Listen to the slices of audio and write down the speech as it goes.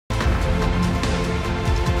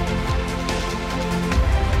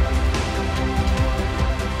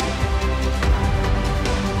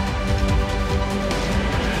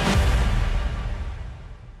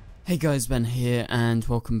Hey guys, Ben here and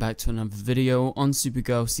welcome back to another video on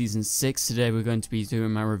Supergirl Season 6. Today we're going to be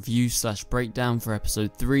doing my review / breakdown for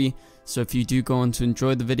episode 3. So if you do go on to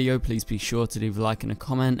enjoy the video, please be sure to leave a like and a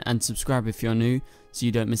comment and subscribe if you're new so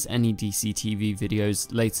you don't miss any DCTV videos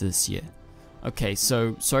later this year. Okay,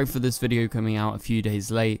 so sorry for this video coming out a few days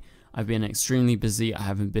late. I've been extremely busy. I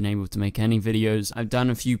haven't been able to make any videos. I've done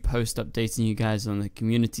a few posts updating you guys on the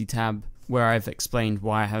community tab where I've explained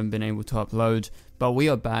why I haven't been able to upload. But we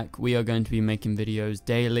are back. We are going to be making videos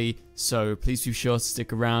daily, so please be sure to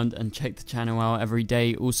stick around and check the channel out every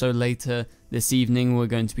day. Also later this evening we're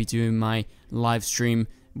going to be doing my live stream,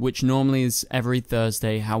 which normally is every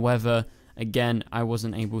Thursday. However, again, I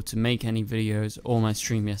wasn't able to make any videos or my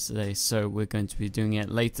stream yesterday, so we're going to be doing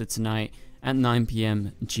it later tonight at 9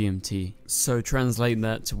 PM GMT. So translate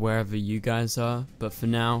that to wherever you guys are, but for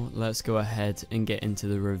now, let's go ahead and get into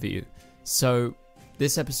the review. So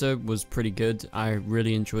this episode was pretty good. I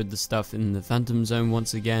really enjoyed the stuff in the Phantom Zone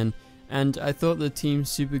once again, and I thought the Team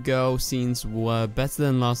Supergirl scenes were better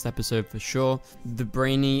than last episode for sure. The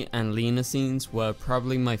Brainy and Lena scenes were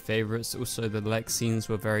probably my favorites. Also the Lex scenes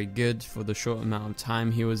were very good for the short amount of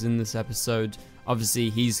time he was in this episode. Obviously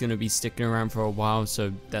he's going to be sticking around for a while,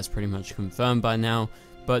 so that's pretty much confirmed by now.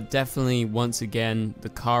 But definitely, once again, the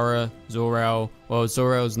Kara, Zor-El, well,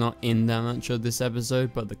 Zor-El's not in that much of this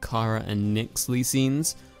episode, but the Kara and Nxyly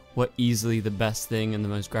scenes were easily the best thing and the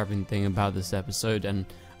most grabbing thing about this episode, and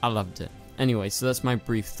I loved it. Anyway, so that's my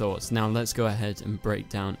brief thoughts. Now let's go ahead and break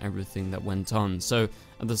down everything that went on. So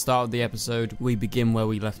at the start of the episode, we begin where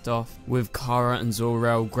we left off, with Kara and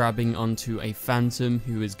Zor-El grabbing onto a Phantom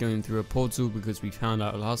who is going through a portal, because we found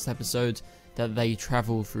out last episode that they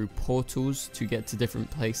travel through portals to get to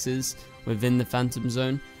different places within the Phantom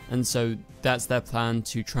Zone, and so that's their plan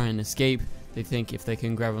to try and escape. They think if they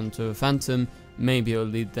can grab onto a Phantom, maybe it'll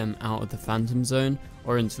lead them out of the Phantom Zone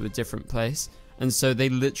or into a different place, and so they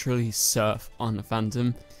literally surf on a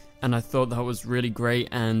Phantom, and I thought that was really great,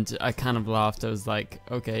 and I kind of laughed. I was like,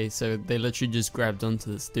 okay, so they literally just grabbed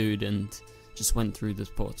onto this dude and just went through this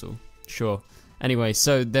portal. Sure. Anyway,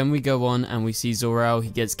 so then we go on and we see Zor-El. He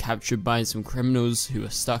gets captured by some criminals who are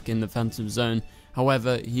stuck in the Phantom Zone.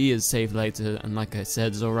 However, he is saved later, and like I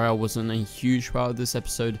said, Zor-El wasn't a huge part of this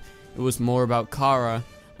episode. It was more about Kara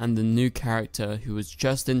and the new character who was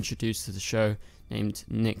just introduced to the show named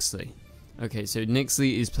Nxyly. Okay, so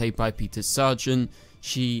Nxyly is played by Peter Sargent.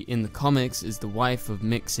 She, in the comics, is the wife of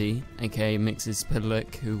Mixie, aka Mixie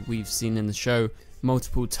Spidlick, who we've seen in the show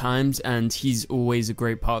multiple times, and he's always a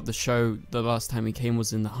great part of the show. The last time he came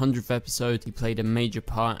was in the 100th episode. He played a major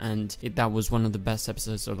part, and that was one of the best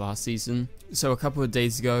episodes of last season. So a couple of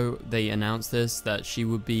days ago they announced that she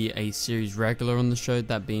would be a series regular on the show,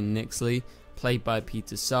 that being Nxyly, played by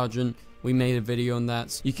Peter Sargent. We made a video on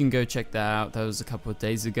that, so you can go check that out. That was a couple of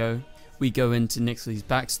days ago. We go into Nxyly's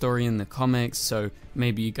backstory in the comics, so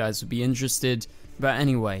maybe you guys would be interested. But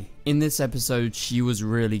anyway, in this episode she was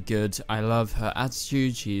really good. I love her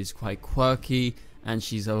attitude. She is quite quirky and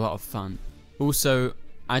she's a lot of fun. Also,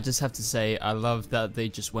 I just have to say, I love that they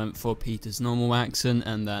just went for Peter's normal accent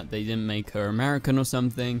and that they didn't make her American or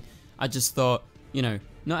something. I just thought, you know,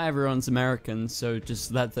 not everyone's American, so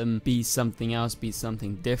just let them be something else, be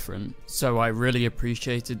something different. So I really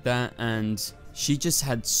appreciated that, and she just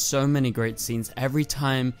had so many great scenes. Every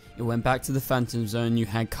time it went back to the Phantom Zone, you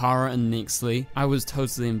had Kara and Nxyly. I was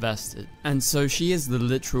totally invested. And so she is the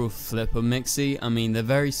literal flip of Mixie. I mean, they're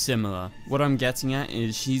very similar. What I'm getting at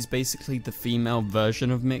is she's basically the female version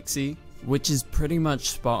of Mixie, which is pretty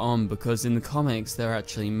much spot on, because in the comics they're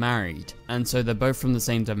actually married. And so they're both from the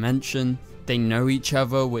same dimension. They know each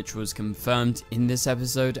other, which was confirmed in this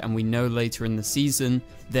episode, and we know later in the season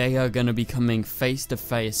they are going to be coming face to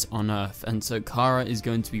face on Earth, and so Kara is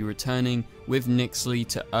going to be returning with Nxyly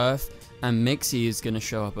to Earth, and Mixie is going to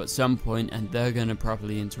show up at some point and they're going to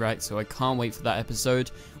properly interact, so I can't wait for that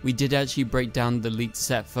episode. We did actually break down the leaked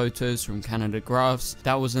set photos from Canada Graphs.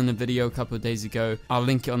 That was in a video a couple of days ago. I'll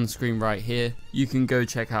link it on the screen right here. You can go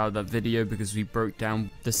check out that video because we broke down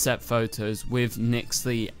the set photos with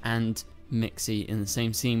Nxyly and Mixie in the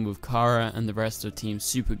same scene with Kara and the rest of Team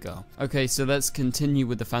Supergirl. Okay, so let's continue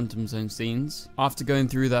with the Phantom Zone scenes. After going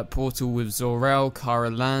through that portal with Zor-El, Kara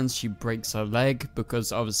lands. She breaks her leg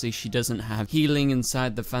because obviously she doesn't have healing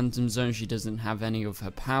inside the Phantom Zone. She doesn't have any of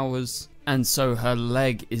her powers, and so her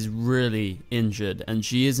leg is really injured and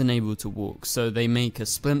she isn't able to walk. So they make a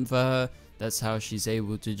splint for her. That's how she's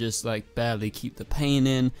able to just like barely keep the pain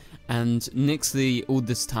in, and Nxyly all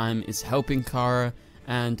this time is helping Kara.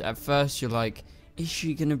 And at first you're like, is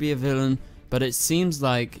she gonna be a villain? But it seems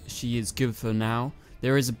like she is good for now.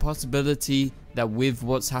 There is a possibility that with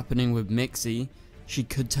what's happening with Mixie, she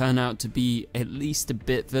could turn out to be at least a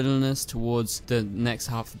bit villainous towards the next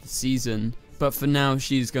half of the season. But for now,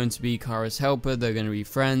 she's going to be Kara's helper, they're going to be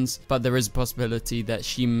friends, but there is a possibility that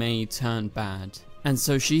she may turn bad. And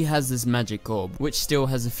so she has this magic orb, which still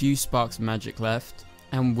has a few sparks of magic left.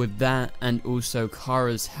 And with that, and also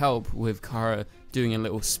Kara's help with Kara doing a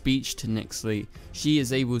little speech to Nxyly, she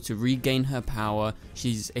is able to regain her power.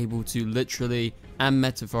 She's able to literally and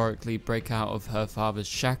metaphorically break out of her father's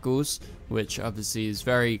shackles, which obviously is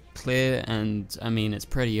very clear, and I mean, it's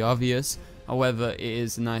pretty obvious. However, it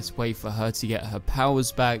is a nice way for her to get her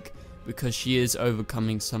powers back, because she is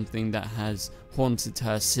overcoming something that has haunted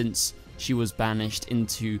her since she was banished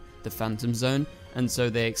into the Phantom Zone. And so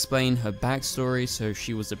they explain her backstory. So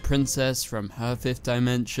she was a princess from her 5th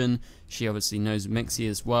dimension. She obviously knows Nxyly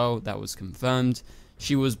as well, that was confirmed.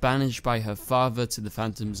 She was banished by her father to the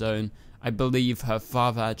Phantom Zone. I believe her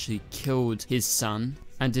father actually killed his son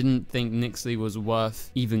and didn't think Nxyly was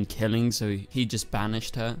worth even killing, so he just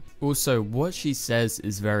banished her. Also, what she says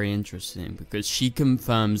is very interesting, because she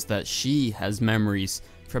confirms that she has memories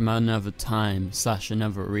from another time /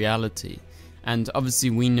 another reality. And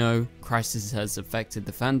obviously we know Crisis has affected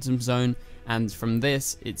the Phantom Zone, and from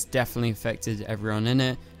this it's definitely affected everyone in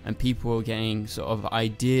it, and people are getting sort of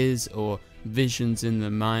ideas or visions in their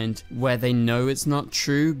mind where they know it's not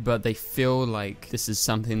true, but they feel like this is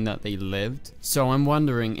something that they lived. So I'm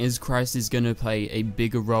wondering, is Crisis going to play a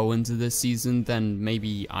bigger role into this season than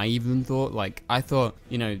maybe I even thought? Like, I thought,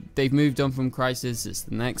 you know, they've moved on from Crisis, it's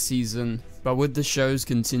the next season. But with the shows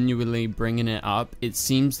continually bringing it up, it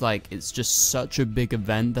seems like it's just such a big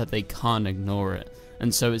event that they can't ignore it.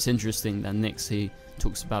 And so it's interesting that Nxyly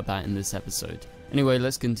talks about that in this episode. Anyway,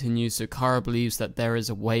 let's continue. So Kara believes that there is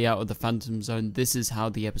a way out of the Phantom Zone. This is how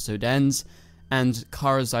the episode ends. And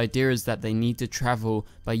Kara's idea is that they need to travel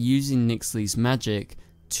by using Nxyly's magic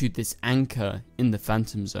to this anchor in the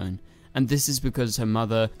Phantom Zone. And this is because her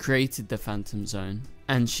mother created the Phantom Zone,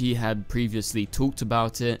 and she had previously talked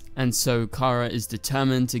about it. And so Kara is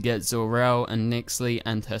determined to get Zor-El and Nxyly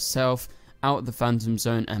and herself out of the Phantom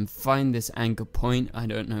Zone and find this anchor point. I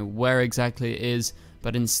don't know where exactly it is,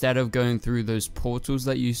 but instead of going through those portals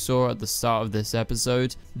that you saw at the start of this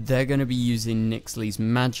episode, they're going to be using Nxyly's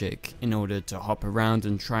magic in order to hop around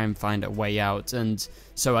and try and find a way out. And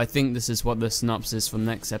so I think this is what the synopsis for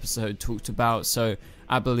next episode talked about, so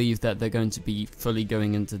I believe that they're going to be fully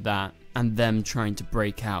going into that and them trying to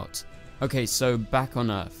break out. Okay, so back on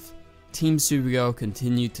Earth, Team Supergirl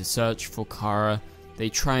continued to search for Kara. They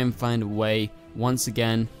try and find a way. Once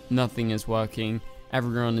again, nothing is working.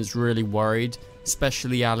 Everyone is really worried,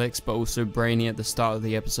 especially Alex, but also Brainy at the start of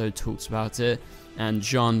the episode talks about it, and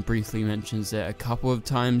John briefly mentions it a couple of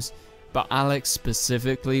times. But Alex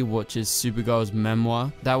specifically watches Supergirl's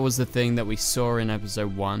memoir. That was the thing that we saw in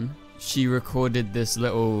episode 1. She recorded this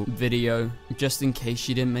little video just in case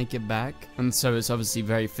she didn't make it back, and so it's obviously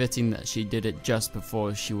very fitting that she did it just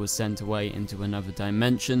before she was sent away into another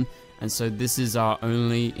dimension. And so this is our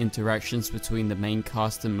only interactions between the main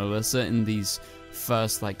cast and Melissa in these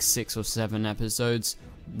first like 6 or 7 episodes,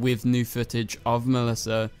 with new footage of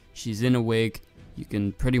Melissa. She's in a wig. You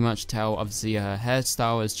can pretty much tell, obviously her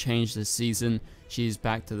hairstyle has changed this season. She's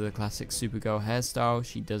back to the classic Supergirl hairstyle.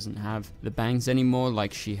 She doesn't have the bangs anymore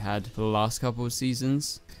like she had for the last couple of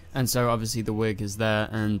seasons. And so obviously the wig is there,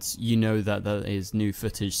 and you know that that is new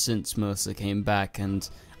footage since Melissa came back, and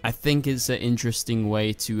I think it's an interesting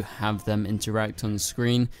way to have them interact on the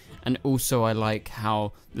screen. And also I like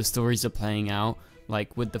how the stories are playing out,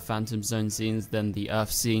 like with the Phantom Zone scenes, then the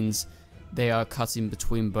Earth scenes, they are cutting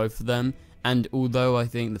between both of them. And although I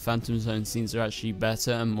think the Phantom Zone scenes are actually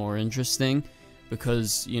better and more interesting,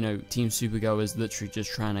 because, you know, Team Supergirl is literally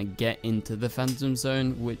just trying to get into the Phantom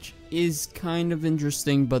Zone, which is kind of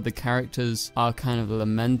interesting, but the characters are kind of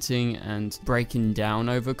lamenting and breaking down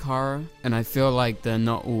over Kara, and I feel like they're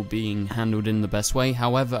not all being handled in the best way.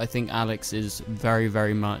 However, I think Alex is very,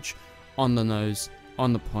 very much on the nose,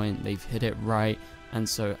 on the point. They've hit it right, and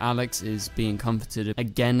so Alex is being comforted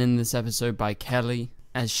again in this episode by Kelly,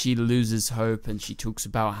 as she loses hope and she talks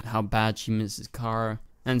about how bad she misses Kara.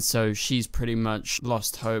 And so she's pretty much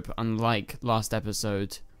lost hope, unlike last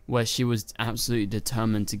episode where she was absolutely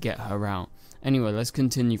determined to get her out. Anyway, let's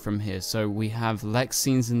continue from here. So we have Lex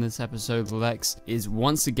scenes in this episode. Lex is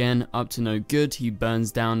once again up to no good. He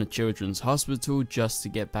burns down a children's hospital just to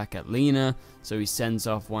get back at Lena, so he sends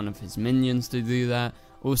off one of his minions to do that.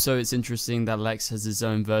 Also, it's interesting that Lex has his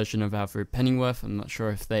own version of Alfred Pennyworth. I'm not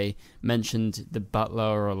sure if they mentioned the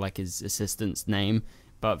butler or like his assistant's name,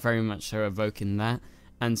 but very much so evoking that.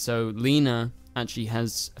 And so Lena actually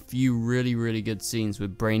has a few really good scenes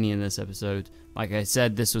with Brainy in this episode. Like I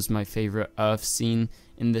said, this was my favorite Earth scene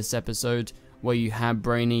in this episode, where you have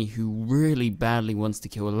Brainy who really badly wants to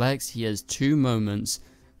kill Lex. He has two moments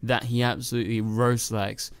that he absolutely roasts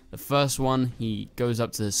Lex. The first one, he goes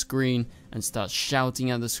up to the screen and starts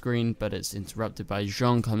shouting at the screen, but it's interrupted by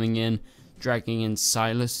Jean coming in, dragging in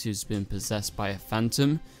Silas, who's been possessed by a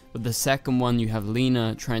phantom. But the second one, you have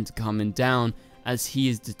Lena trying to calm him down, as he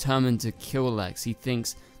is determined to kill Lex. He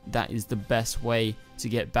thinks that is the best way to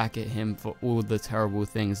get back at him for all the terrible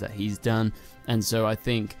things that he's done. And so I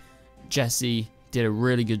think Jesse did a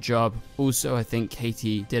really good job. Also, I think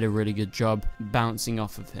Katie did a really good job bouncing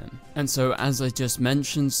off of him. And so, as I just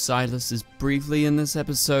mentioned, Silas is briefly in this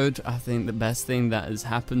episode. I think the best thing that has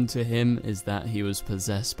happened to him is that he was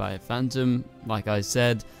possessed by a phantom. Like I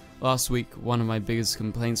said last week, one of my biggest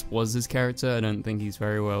complaints was his character. I don't think he's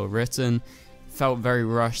very well written. Felt very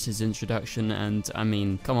rushed, his introduction, and I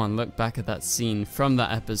mean, come on, look back at that scene from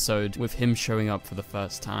that episode with him showing up for the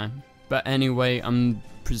first time. But anyway, I'm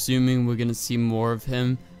presuming we're gonna see more of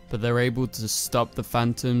him, but they're able to stop the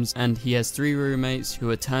phantoms, and he has 3 roommates who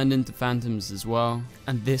are turned into phantoms as well.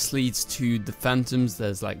 And this leads to the phantoms,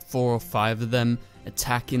 there's like 4 or 5 of them,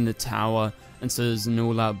 attacking the tower, and so there's an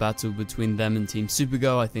all-out battle between them and Team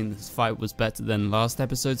Supergirl. I think this fight was better than last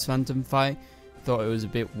episode's phantom fight. Thought it was a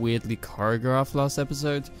bit weirdly choreographed last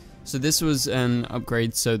episode. So this was an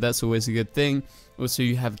upgrade, so that's always a good thing. Also,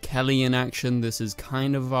 you have Kelly in action. This is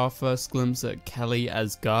kind of our first glimpse at Kelly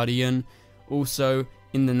as Guardian. Also,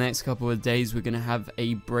 in the next couple of days, we're going to have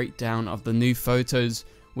a breakdown of the new photos,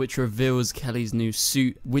 which reveals Kelly's new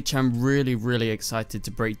suit, which I'm really excited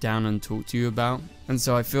to break down and talk to you about. And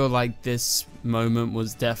so I feel like this moment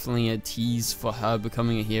was definitely a tease for her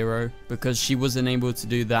becoming a hero, because she wasn't able to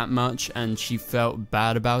do that much and she felt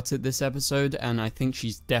bad about it this episode, and I think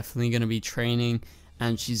she's definitely going to be training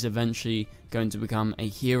and she's eventually going to become a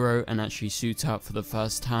hero and actually suit up for the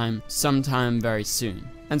first time sometime very soon.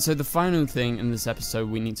 And so the final thing in this episode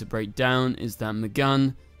we need to break down is that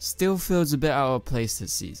McGunn still feels a bit out of place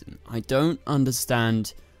this season. I don't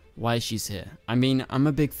understand why she's here. I mean, I'm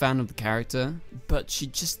a big fan of the character, but she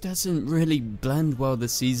just doesn't really blend well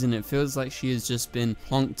this season. It feels like she has just been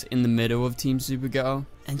plonked in the middle of Team Supergirl,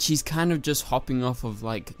 and she's kind of just hopping off of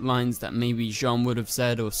like lines that maybe Jean would have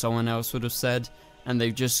said or someone else would have said, and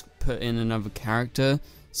they've just put in another character.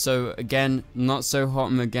 So again, not so hot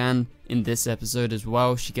on McGann in this episode as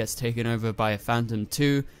well. She gets taken over by a phantom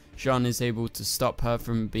too. Jean is able to stop her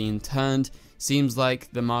from being turned. Seems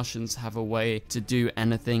like the Martians have a way to do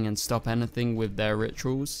anything and stop anything with their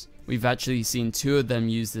rituals. We've actually seen 2 of them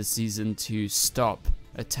use this season to stop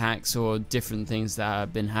attacks or different things that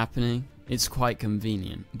have been happening. It's quite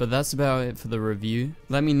convenient. But that's about it for the review.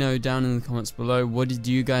 Let me know down in the comments below, what did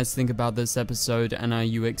you guys think about this episode, and are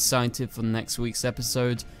you excited for next week's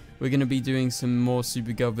episode? We're going to be doing some more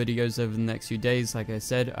Supergirl videos over the next few days. Like I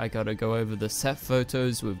said, I gotta go over the set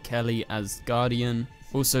photos with Kelly as Guardian.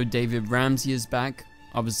 Also, David Ramsey is back.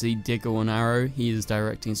 Obviously, Diggle on Arrow. He is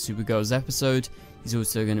directing Supergirl's episode. He's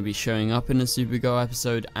also going to be showing up in a Supergirl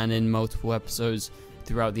episode and in multiple episodes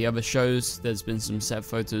throughout the other shows. There's been some set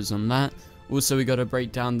photos on that. Also, we got to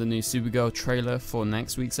break down the new Supergirl trailer for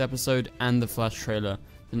next week's episode and the Flash trailer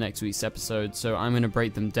for next week's episode. So I'm going to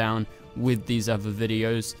break them down with these other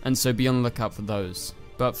videos, and so be on the lookout for those.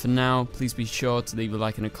 But for now, please be sure to leave a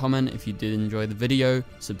like and a comment if you did enjoy the video,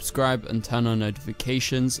 subscribe and turn on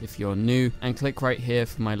notifications if you're new, and click right here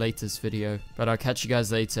for my latest video. But I'll catch you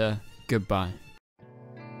guys later. Goodbye.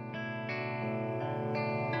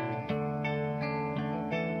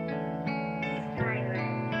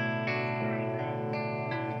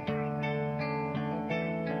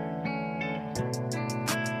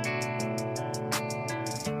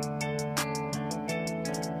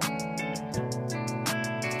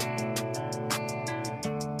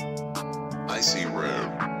 I see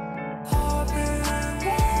red.